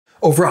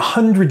Over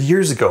 100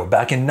 years ago,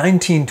 back in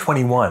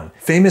 1921,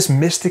 famous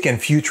mystic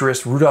and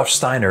futurist Rudolf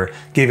Steiner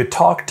gave a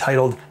talk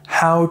titled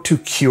How to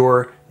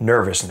Cure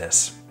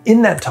Nervousness.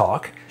 In that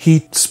talk,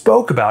 he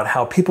spoke about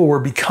how people were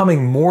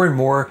becoming more and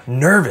more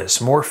nervous,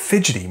 more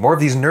fidgety, more of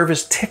these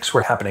nervous tics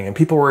were happening, and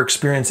people were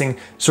experiencing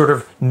sort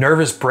of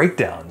nervous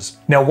breakdowns.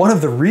 Now, one of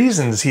the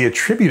reasons he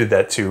attributed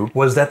that to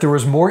was that there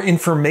was more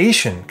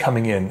information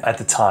coming in at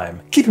the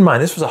time. Keep in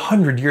mind, this was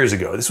 100 years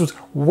ago. This was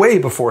way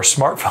before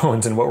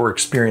smartphones and what we're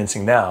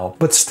experiencing now.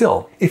 But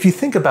still, if you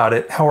think about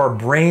it, how our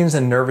brains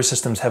and nervous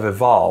systems have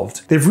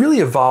evolved, they've really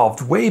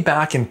evolved way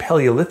back in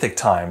Paleolithic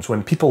times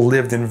when people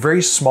lived in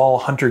very small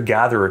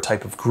hunter-gatherer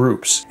type of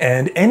groups.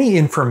 And any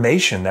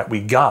information that we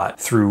got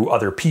through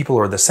other people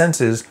or the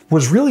senses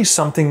was really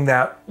something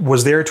that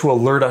was there to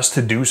alert us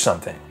to do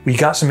something. We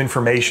got some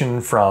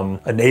information from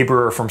a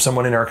neighbor or from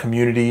someone in our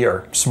community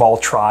or small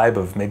tribe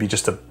of maybe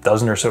just a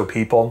dozen or so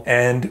people.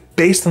 And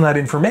based on that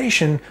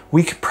information,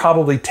 we could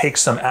probably take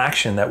some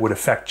action that would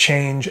affect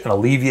change and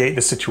alleviate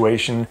the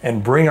situation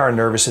and bring our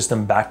nervous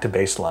system back to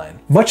baseline.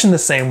 Much in the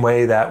same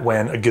way that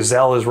when a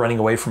gazelle is running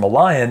away from a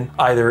lion,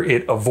 either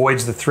it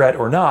avoids the threat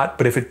or not,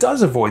 but if it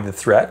does avoid the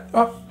threat,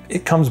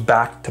 it comes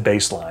back to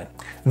baseline.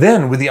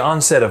 Then, with the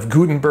onset of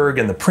Gutenberg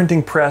and the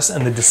printing press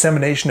and the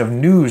dissemination of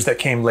news that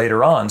came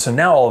later on, so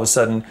now all of a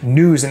sudden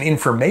news and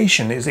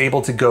information is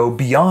able to go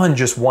beyond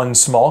just one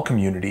small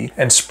community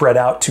and spread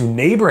out to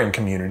neighboring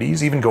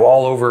communities, even go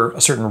all over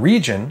a certain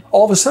region,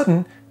 all of a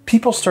sudden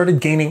people started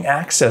gaining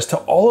access to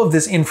all of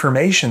this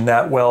information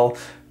that, well,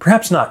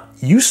 perhaps not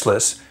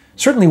useless,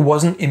 certainly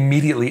wasn't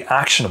immediately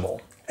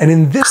actionable. And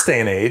in this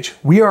day and age,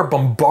 we are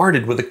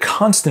bombarded with a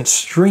constant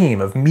stream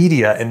of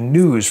media and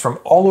news from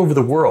all over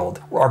the world.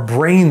 Our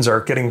brains are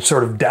getting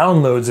sort of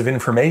downloads of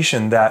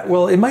information that,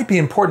 well, it might be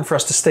important for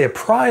us to stay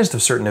apprised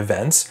of certain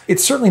events.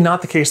 It's certainly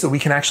not the case that we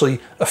can actually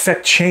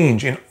affect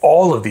change in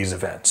all of these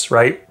events,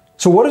 right?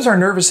 So what does our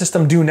nervous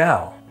system do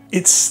now?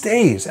 It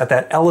stays at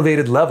that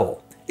elevated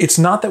level. It's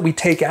not that we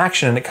take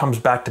action and it comes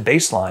back to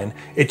baseline.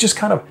 It just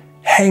kind of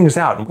hangs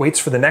out and waits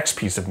for the next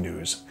piece of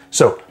news.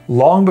 So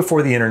long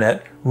before the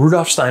internet,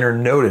 Rudolf Steiner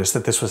noticed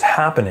that this was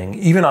happening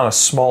even on a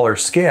smaller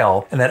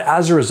scale, and that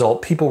as a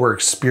result, people were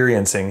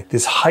experiencing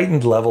this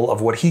heightened level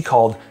of what he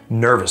called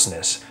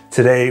nervousness.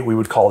 Today, we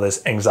would call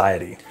this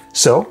anxiety.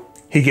 So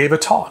he gave a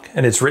talk,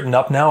 and it's written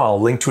up now.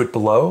 I'll link to it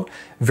below.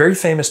 Very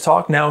famous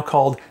talk now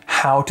called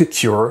How to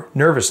Cure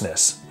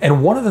Nervousness.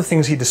 And one of the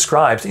things he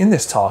describes in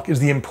this talk is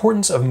the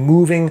importance of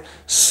moving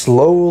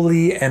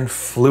slowly and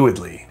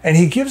fluidly. And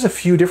he gives a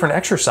few different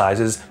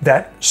exercises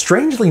that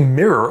strangely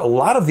mirror a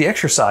lot of the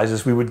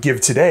exercises we would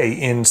give today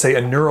in, say,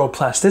 a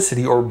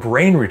neuroplasticity or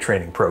brain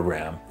retraining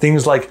program.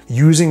 Things like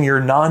using your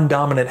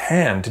non-dominant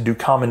hand to do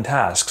common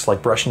tasks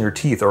like brushing your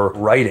teeth or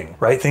writing,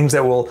 right? Things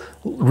that will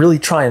really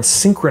try and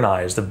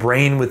synchronize the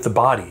brain with the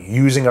body,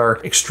 using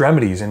our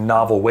extremities in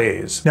novel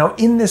ways. Now,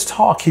 in this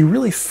talk, he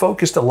really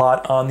focused a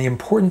lot on the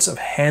importance of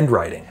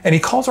handwriting. And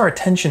he calls our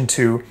attention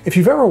to, if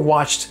you've ever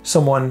watched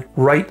someone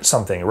write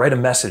something, write a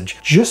message,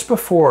 just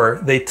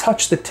before they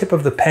touch the tip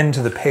of the pen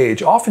to the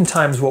page,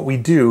 oftentimes what we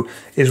do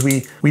is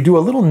we do a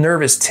little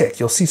nervous tick.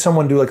 You'll see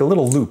someone do like a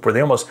little loop where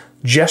they almost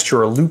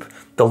gesture or loop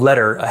the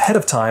letter ahead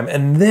of time,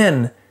 and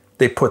then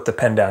they put the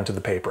pen down to the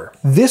paper.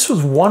 This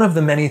was one of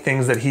the many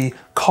things that he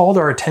called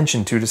our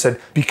attention to said,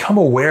 become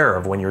aware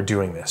of when you're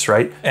doing this,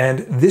 right? And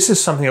this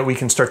is something that we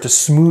can start to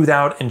smooth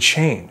out and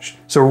change.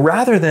 So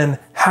rather than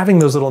having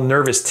those little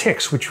nervous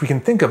tics, which we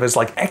can think of as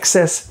like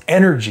excess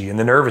energy in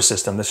the nervous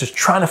system that's just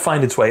trying to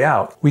find its way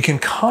out, we can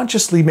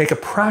consciously make a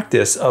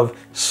practice of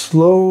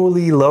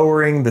slowly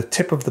lowering the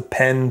tip of the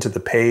pen to the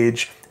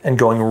page and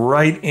going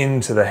right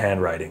into the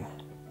handwriting.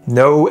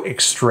 No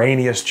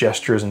extraneous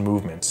gestures and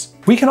movements.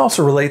 We can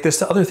also relate this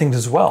to other things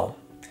as well.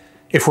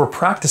 If we're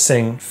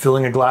practicing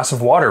filling a glass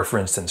of water, for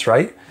instance,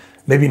 right?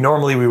 Maybe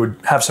normally we would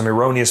have some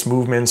erroneous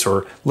movements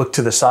or look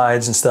to the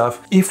sides and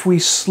stuff. If we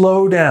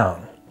slow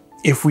down,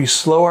 if we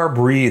slow our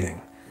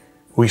breathing,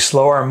 we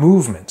slow our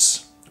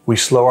movements, we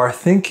slow our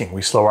thinking,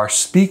 we slow our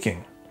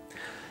speaking.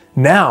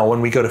 Now,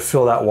 when we go to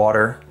fill that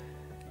water,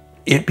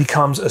 it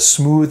becomes a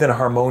smooth and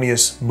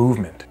harmonious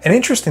movement. And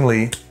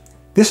interestingly,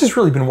 this has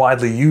really been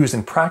widely used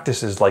in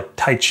practices like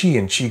Tai Chi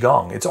and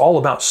Qigong. It's all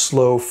about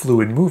slow,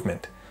 fluid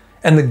movement.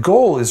 And the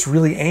goal is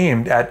really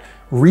aimed at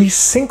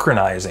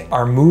resynchronizing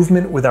our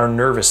movement with our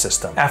nervous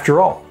system. After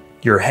all,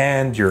 your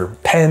hand, your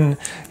pen,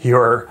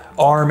 your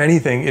arm,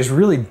 anything is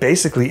really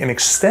basically an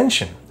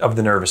extension of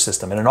the nervous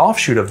system and an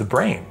offshoot of the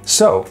brain.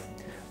 So,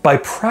 by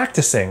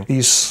practicing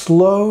these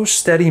slow,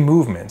 steady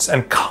movements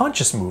and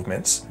conscious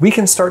movements, we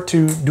can start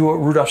to do what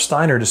Rudolf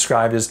Steiner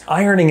described as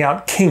ironing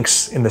out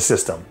kinks in the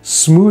system,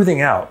 smoothing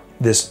out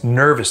this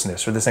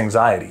nervousness or this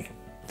anxiety.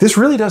 This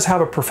really does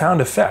have a profound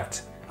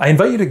effect. I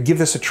invite you to give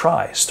this a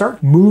try.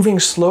 Start moving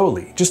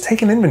slowly. Just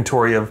take an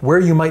inventory of where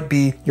you might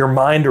be, your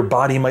mind or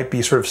body might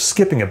be sort of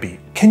skipping a beat.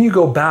 Can you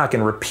go back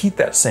and repeat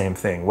that same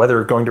thing,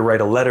 whether going to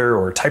write a letter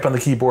or type on the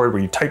keyboard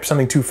where you type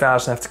something too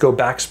fast and have to go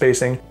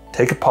backspacing?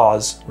 take a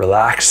pause,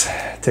 relax,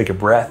 take a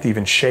breath,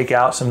 even shake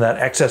out some of that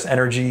excess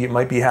energy you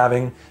might be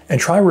having, and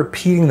try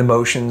repeating the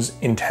motions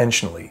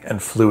intentionally and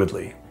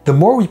fluidly. The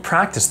more we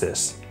practice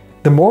this,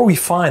 the more we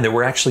find that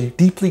we're actually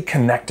deeply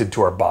connected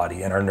to our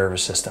body and our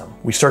nervous system.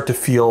 We start to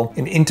feel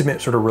an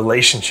intimate sort of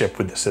relationship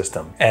with the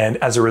system. And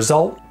as a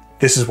result,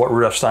 this is what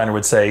Rudolf Steiner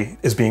would say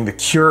is being the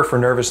cure for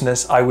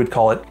nervousness. I would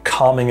call it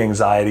calming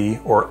anxiety,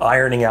 or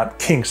ironing out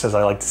kinks, as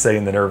I like to say,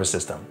 in the nervous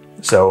system.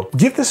 So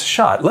give this a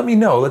shot. Let me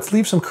know. Let's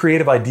leave some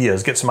creative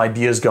ideas, get some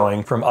ideas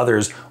going from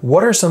others.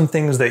 What are some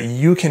things that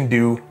you can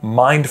do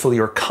mindfully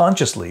or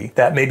consciously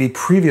that maybe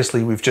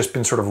previously we've just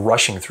been sort of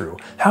rushing through?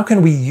 How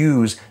can we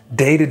use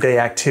day-to-day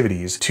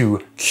activities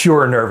to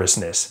cure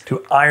nervousness,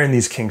 to iron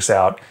these kinks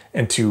out,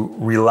 and to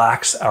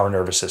relax our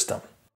nervous system?